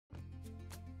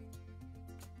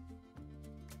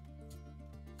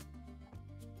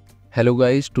Hello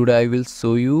guys, today I will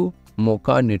show you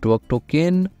Moca Network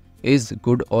token is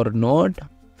good or not.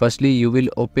 Firstly, you will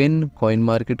open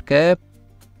CoinMarketCap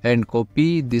and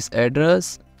copy this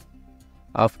address.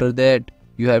 After that,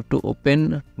 you have to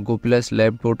open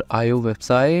gopluslab.io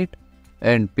website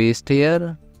and paste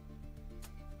here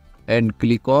and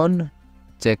click on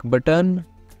check button.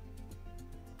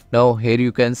 Now here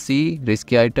you can see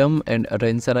risky item and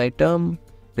attention item.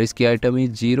 Risky item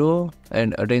is 0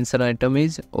 and attention item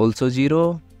is also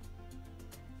 0.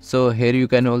 So here you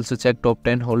can also check top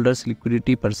 10 holders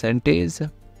liquidity percentage.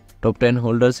 Top 10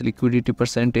 holders liquidity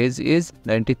percentage is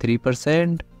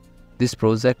 93%. This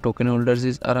project token holders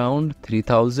is around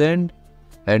 3000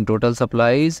 and total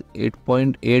supply is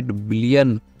 8.8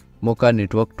 billion Moca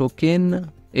Network token.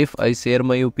 If I share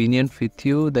my opinion with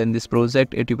you, then this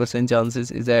project 80%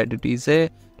 chances is that it is a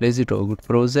legit or good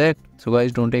project. So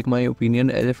guys, don't take my opinion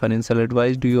as a financial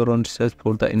advice. Do your own research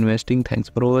for the investing. Thanks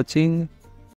for watching.